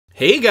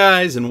Hey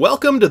guys, and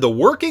welcome to the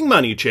Working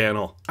Money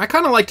channel. I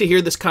kind of like to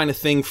hear this kind of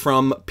thing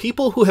from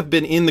people who have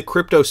been in the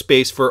crypto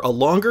space for a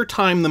longer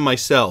time than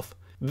myself.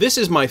 This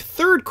is my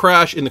third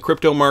crash in the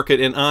crypto market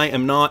and I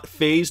am not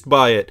fazed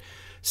by it,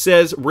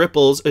 says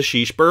Ripple's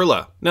Asheesh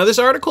Birla. Now this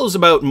article is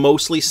about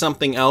mostly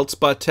something else,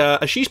 but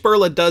Asheesh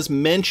Birla does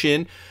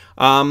mention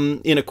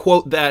in a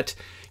quote that,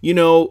 you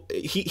know,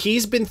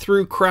 he's been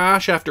through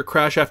crash after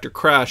crash after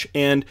crash,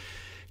 and,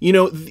 you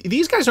know,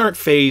 these guys aren't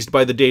fazed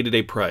by the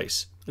day-to-day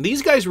price.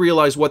 These guys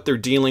realize what they're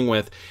dealing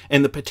with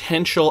and the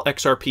potential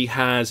XRP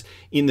has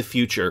in the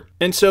future.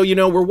 And so, you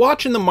know, we're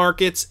watching the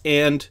markets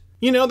and,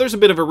 you know, there's a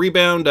bit of a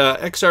rebound.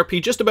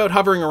 XRP just about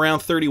hovering around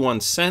 31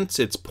 cents.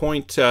 It's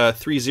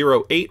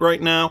 0.308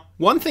 right now.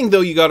 One thing,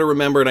 though, you got to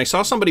remember, and I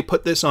saw somebody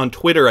put this on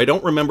Twitter. I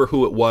don't remember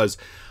who it was.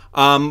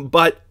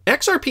 But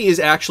XRP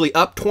is actually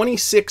up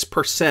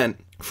 26%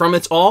 from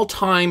its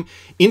all-time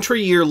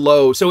intra-year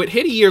low. So it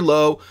hit a year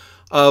low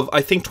of,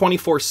 I think,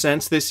 24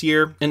 cents this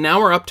year, and now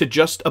we're up to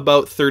just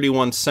about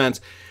 31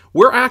 cents.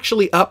 We're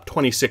actually up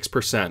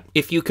 26%.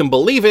 If you can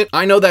believe it,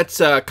 I know that's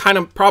kind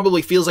of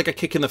probably feels like a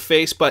kick in the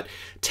face, but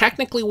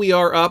technically we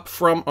are up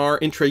from our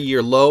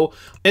intra-year low.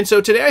 And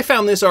so today I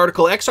found this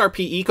article,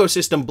 XRP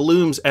ecosystem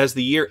blooms as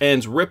the year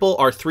ends, Ripple,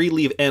 R3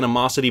 leave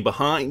animosity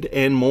behind,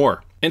 and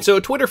more. And so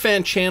a Twitter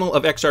fan channel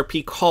of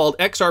XRP called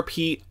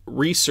XRP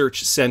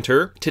Research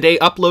Center today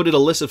uploaded a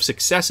list of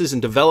successes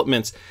and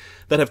developments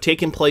that have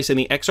taken place in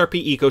the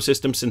XRP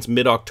ecosystem since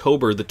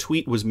mid-October. The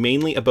tweet was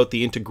mainly about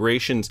the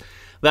integrations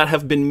that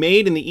have been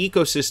made in the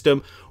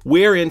ecosystem,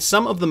 wherein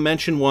some of the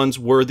mentioned ones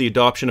were the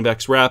adoption of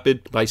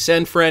XRapid by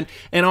SendFriend,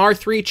 and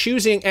R3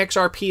 choosing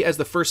XRP as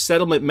the first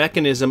settlement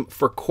mechanism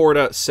for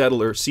Corda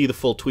Settler. See the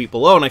full tweet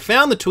below. And I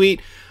found the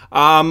tweet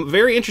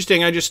very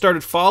interesting. I just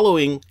started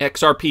following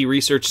XRP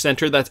Research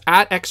Center. That's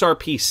at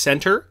XRP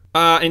Center.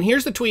 And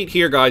here's the tweet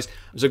here, guys.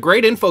 There's a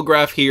great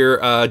infographic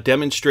here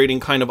demonstrating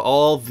kind of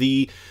all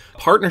the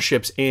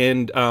partnerships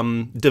and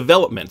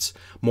developments,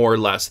 more or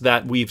less,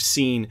 that we've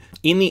seen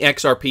in the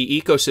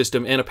XRP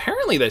ecosystem. And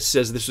apparently that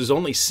says this was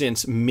only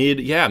since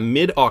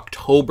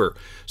mid-October.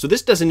 So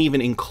this doesn't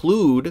even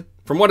include,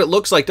 from what it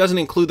looks like, doesn't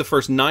include the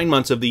first 9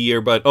 months of the year,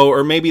 but, oh,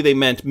 or maybe they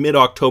meant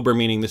mid-October,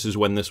 meaning this is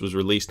when this was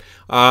released.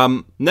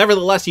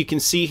 Nevertheless, you can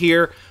see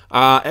here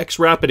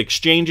XRapid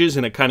exchanges,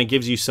 and it kind of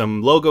gives you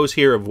some logos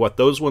here of what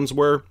those ones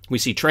were. We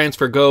see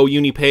TransferGo,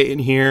 UniPay in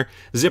here,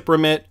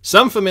 ZipRemit,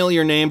 some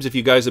familiar names if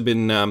you guys have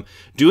been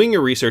doing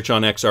your research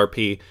on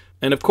XRP.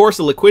 And of course,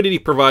 the liquidity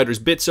providers,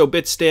 Bitso,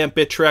 Bitstamp,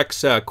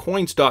 Bittrex,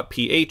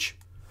 Coins.ph.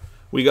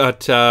 We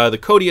got the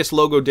Codius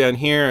logo down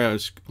here.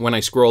 When I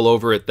scroll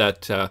over it,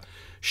 that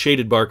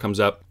shaded bar comes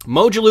up.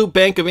 Mojaloop,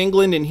 Bank of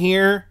England in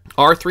here.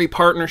 R3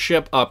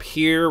 partnership up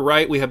here,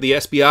 right? We have the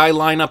SBI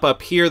lineup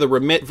up here, the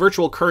Remit,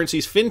 virtual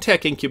currencies,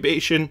 fintech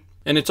incubation,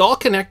 and it's all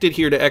connected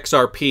here to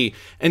XRP.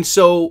 And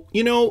so,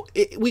 you know,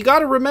 we got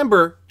to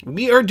remember,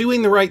 we are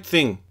doing the right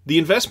thing. The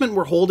investment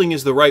we're holding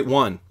is the right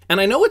one.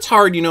 And I know it's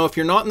hard, you know, if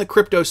you're not in the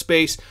crypto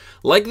space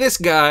like this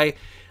guy,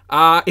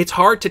 it's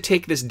hard to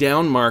take this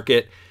down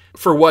market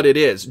for what it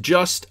is,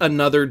 just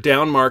another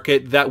down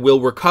market that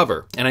will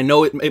recover. And I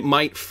know it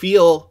might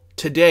feel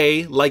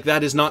today like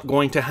that is not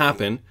going to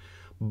happen,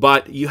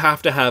 but you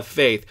have to have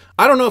faith.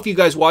 I don't know if you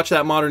guys watched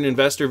that Modern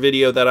Investor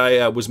video that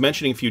I was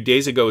mentioning a few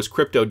days ago, Is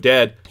Crypto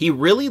Dead? He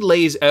really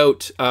lays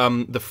out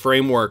the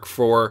framework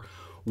for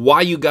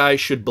why you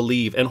guys should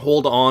believe and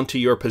hold on to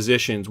your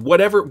positions,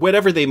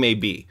 whatever they may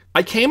be.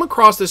 I came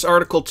across this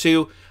article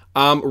too.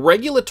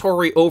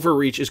 Regulatory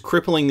overreach is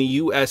crippling the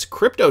U.S.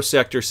 crypto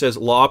sector, says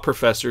law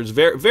professors.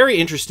 Very, very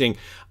interesting.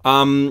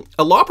 A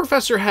law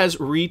professor has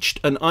reached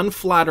an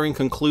unflattering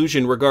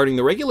conclusion regarding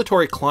the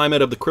regulatory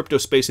climate of the crypto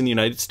space in the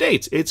United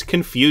States. It's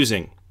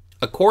confusing.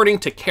 According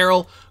to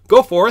Carol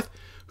Goforth,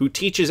 who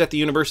teaches at the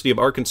University of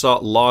Arkansas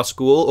Law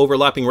School,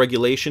 overlapping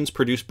regulations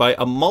produced by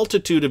a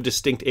multitude of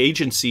distinct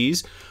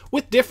agencies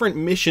with different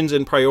missions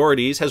and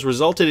priorities has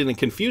resulted in a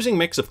confusing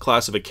mix of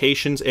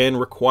classifications and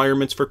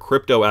requirements for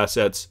crypto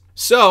assets.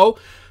 So,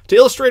 to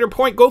illustrate her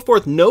point,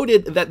 Goforth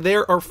noted that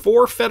there are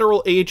 4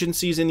 federal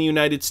agencies in the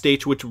United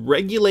States which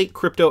regulate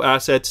crypto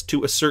assets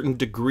to a certain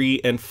degree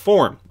and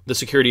form. The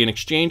Security and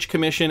Exchange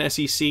Commission,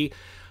 SEC,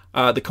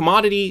 the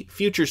Commodity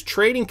Futures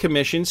Trading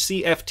Commission,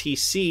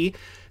 CFTC,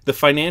 the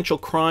Financial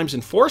Crimes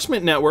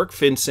Enforcement Network,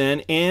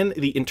 FinCEN, and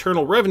the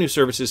Internal Revenue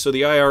Services, so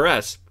the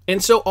IRS.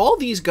 And so all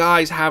these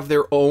guys have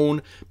their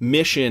own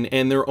mission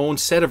and their own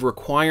set of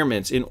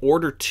requirements in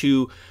order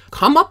to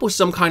come up with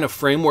some kind of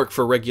framework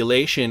for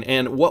regulation.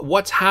 And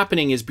what's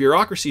happening is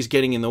bureaucracy is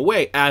getting in the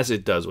way, as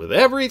it does with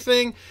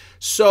everything.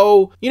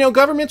 So, you know,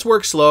 governments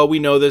work slow. We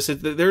know this.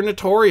 They're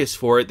notorious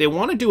for it. They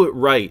want to do it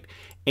right.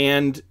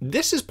 And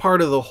this is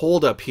part of the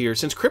holdup here.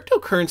 Since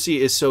cryptocurrency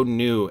is so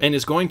new and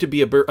is going to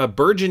be a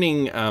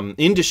burgeoning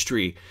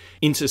industry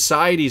in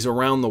societies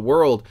around the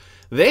world,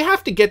 they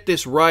have to get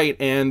this right,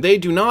 and they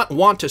do not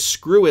want to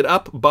screw it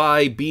up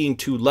by being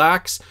too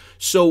lax.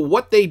 So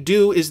what they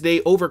do is they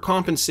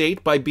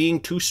overcompensate by being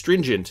too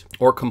stringent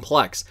or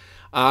complex.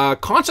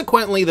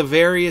 Consequently, the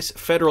various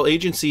federal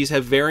agencies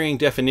have varying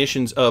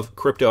definitions of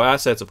crypto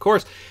assets, of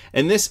course,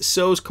 and this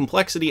sows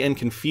complexity and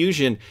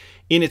confusion.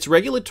 In its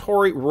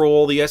regulatory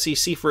role, the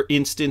SEC, for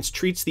instance,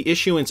 treats the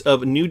issuance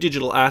of new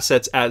digital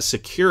assets as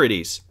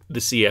securities. The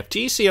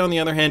CFTC, on the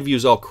other hand,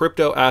 views all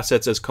crypto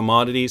assets as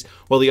commodities,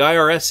 while the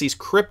IRS sees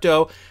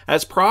crypto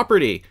as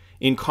property.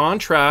 In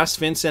contrast,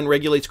 FinCEN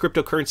regulates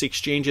cryptocurrency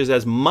exchanges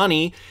as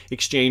money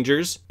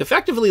exchangers,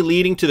 effectively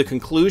leading to the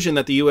conclusion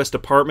that the U.S.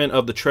 Department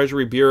of the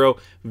Treasury Bureau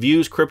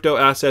views crypto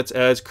assets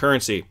as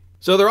currency.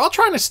 So they're all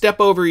trying to step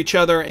over each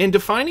other and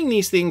defining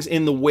these things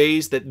in the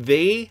ways that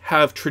they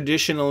have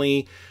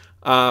traditionally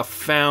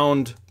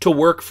found to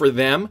work for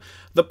them.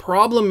 The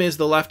problem is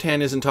the left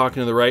hand isn't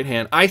talking to the right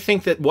hand. I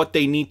think that what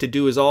they need to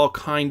do is all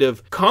kind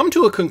of come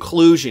to a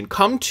conclusion,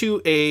 come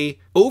to a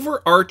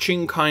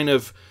overarching kind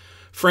of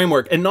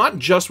framework, and not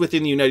just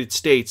within the United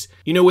States.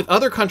 You know, with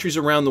other countries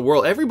around the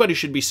world, everybody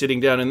should be sitting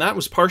down, and that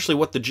was partially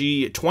what the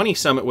G20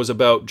 summit was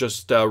about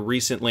just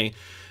recently.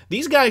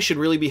 These guys should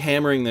really be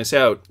hammering this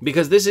out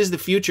because this is the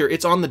future.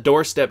 It's on the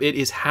doorstep. It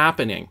is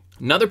happening.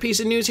 Another piece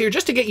of news here,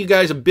 just to get you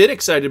guys a bit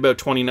excited about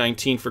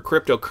 2019 for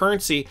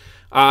cryptocurrency.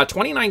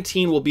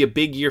 2019 will be a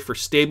big year for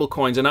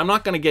stablecoins, and I'm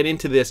not going to get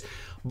into this,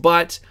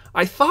 but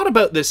I thought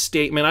about this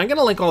statement. I'm going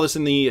to link all this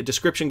in the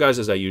description, guys,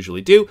 as I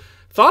usually do.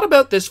 Thought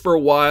about this for a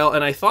while,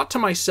 and I thought to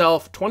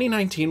myself,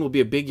 2019 will be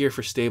a big year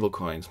for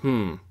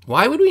stablecoins.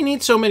 Why would we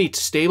need so many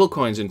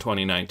stablecoins in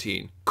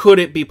 2019? Could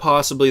it be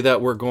possibly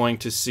that we're going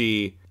to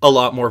see a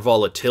lot more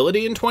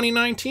volatility in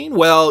 2019?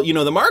 Well, you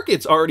know, the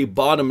market's already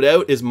bottomed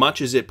out as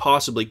much as it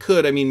possibly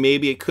could. I mean,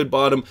 maybe it could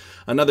bottom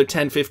another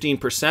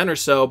 10-15% or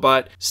so,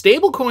 but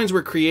stablecoins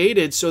were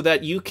created so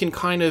that you can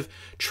kind of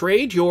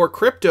trade your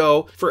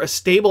crypto for a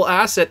stable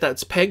asset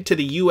that's pegged to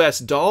the US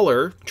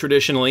dollar.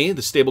 Traditionally,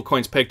 the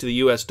stablecoin's pegged to the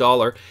US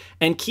dollar,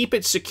 and keep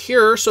it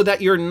secure so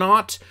that you're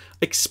not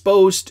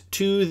exposed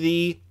to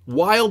the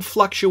wild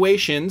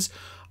fluctuations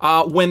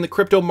when the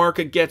crypto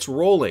market gets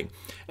rolling.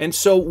 And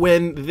so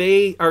when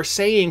they are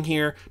saying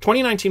here,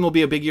 2019 will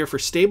be a big year for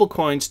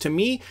stablecoins, to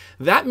me,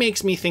 that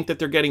makes me think that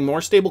they're getting more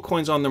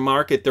stablecoins on the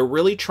market. They're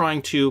really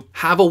trying to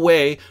have a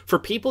way for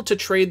people to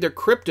trade their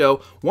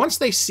crypto. Once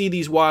they see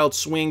these wild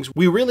swings,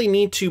 we really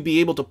need to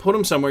be able to put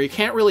them somewhere. You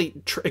can't really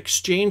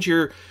exchange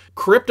your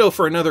crypto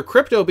for another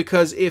crypto,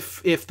 because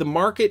if the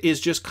market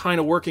is just kind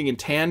of working in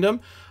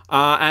tandem,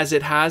 as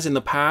it has in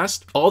the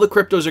past, all the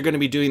cryptos are going to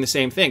be doing the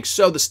same thing.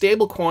 So the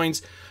stable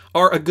coins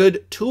are a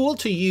good tool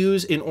to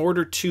use in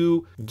order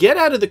to get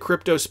out of the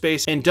crypto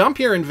space and dump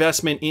your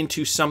investment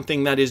into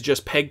something that is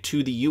just pegged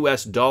to the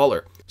US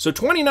dollar. So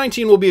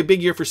 2019 will be a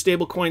big year for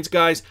stable coins,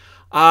 guys.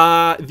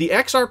 The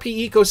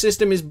XRP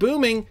ecosystem is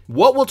booming.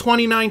 What will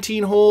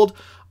 2019 hold?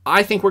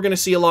 I think we're going to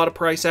see a lot of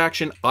price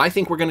action. I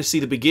think we're going to see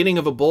the beginning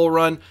of a bull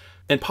run,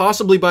 and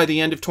possibly by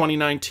the end of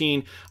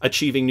 2019,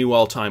 achieving new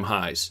all-time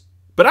highs.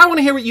 But I want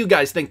to hear what you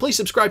guys think. Please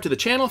subscribe to the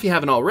channel if you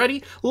haven't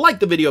already. Like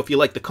the video if you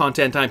like the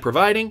content I'm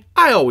providing.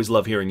 I always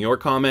love hearing your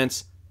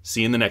comments.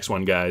 See you in the next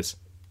one, guys.